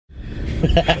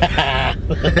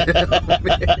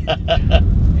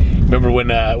Remember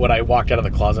when I walked out of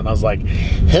the closet and I was like,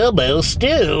 "Hobo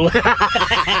stew."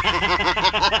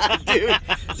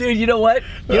 Dude, you know what?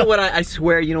 You know what? I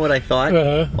swear, you know what I thought?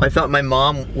 I thought my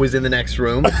mom was in the next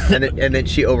room, and then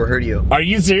she overheard you. Are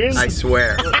you serious? I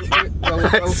swear.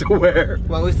 I swear.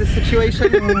 What was the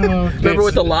situation? Remember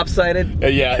with the lopsided?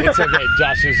 Yeah, it's okay.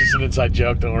 Josh, it's just an inside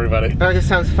joke. Don't worry about it. Oh, it just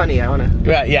sounds funny. I wanna.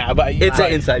 Yeah, but It's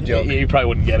an inside joke. You probably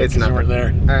wouldn't get it It's because you not.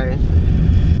 weren't there. All right.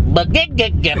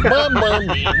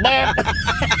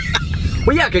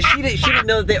 Well, yeah, because she didn't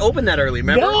know that they opened that early.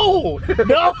 Remember? No.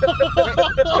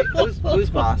 Who's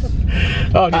boss?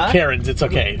 Oh, Karen's. It's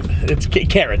okay. It's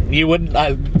Karen. You wouldn't.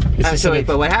 So wait,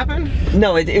 but what happened?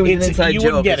 No, it was an inside you joke.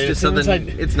 wouldn't get It's it. just It's something.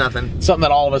 inside- It's nothing. Something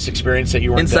that all of us experienced that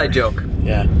you weren't Inside there. joke.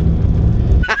 Yeah.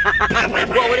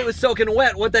 Well, when it was soaking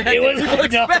wet, what the heck did people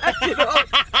expect? You know?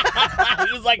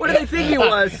 He was like, What did they think he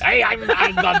was? Hey, I'm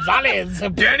Gonzalez.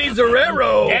 Danny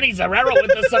Zerrero. Danny Zerrero with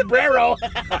the sombrero.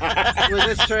 Was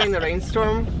this during the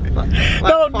rainstorm?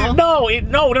 No.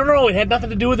 It had nothing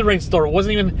to do with the rainstorm. It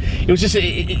wasn't even. It was just.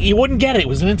 You wouldn't get it. It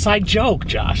was an inside joke,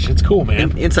 Josh. It's cool,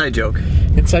 man. Inside joke.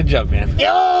 Inside joke, man. Wait,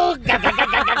 so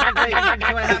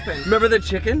what happened? Remember the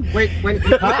chicken? Wait, when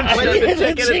The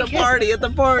chicken at the party. At the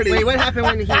party. wait, what happened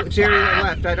when Jerry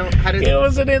left? I don't. How did? It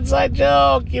was an inside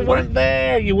joke. You weren't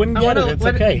there. You wouldn't get it. It's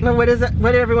okay. No, what is that?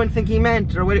 What did everyone think he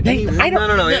meant, or what? I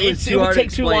don't. No. It was too hard to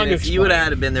explain. You would have had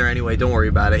to been there anyway. Don't worry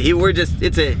about it. We're just.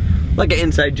 It's a like an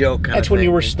inside joke kind That's of when thing.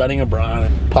 you were studying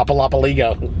abroad.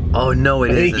 Papalapaligo. Oh no,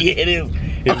 it isn't. Yeah, it is.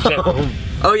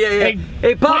 Oh yeah.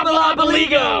 Hey,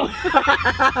 Papalapaligo.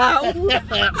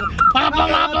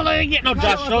 Papalapaligo. No,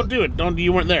 Josh, don't do it. Don't.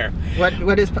 You weren't there.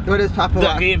 What is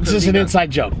Papa? It's just an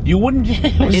inside joke. You wouldn't.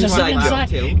 It was just an Inside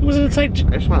joke. It was an inside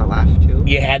joke. I just want to laugh too.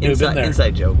 You had to have been there.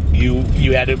 Inside joke. You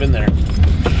had to have been there.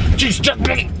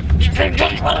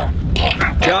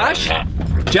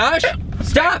 Josh,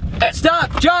 stop!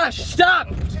 Josh, stop!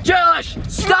 Josh,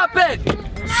 stop it!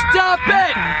 Stop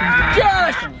it!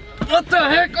 Josh! What the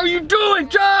heck are you doing,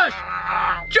 Josh?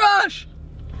 Josh!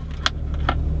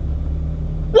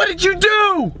 What did you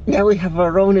do? Now we have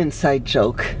our own inside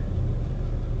joke.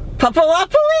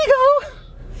 Papalapaligo!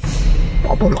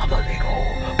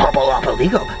 Papalapaligo,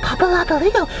 Papalapaligo,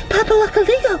 Papalapaligo,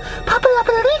 Papalapaligo,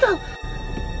 Papalapaligo.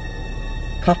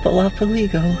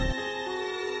 Papalapaligo.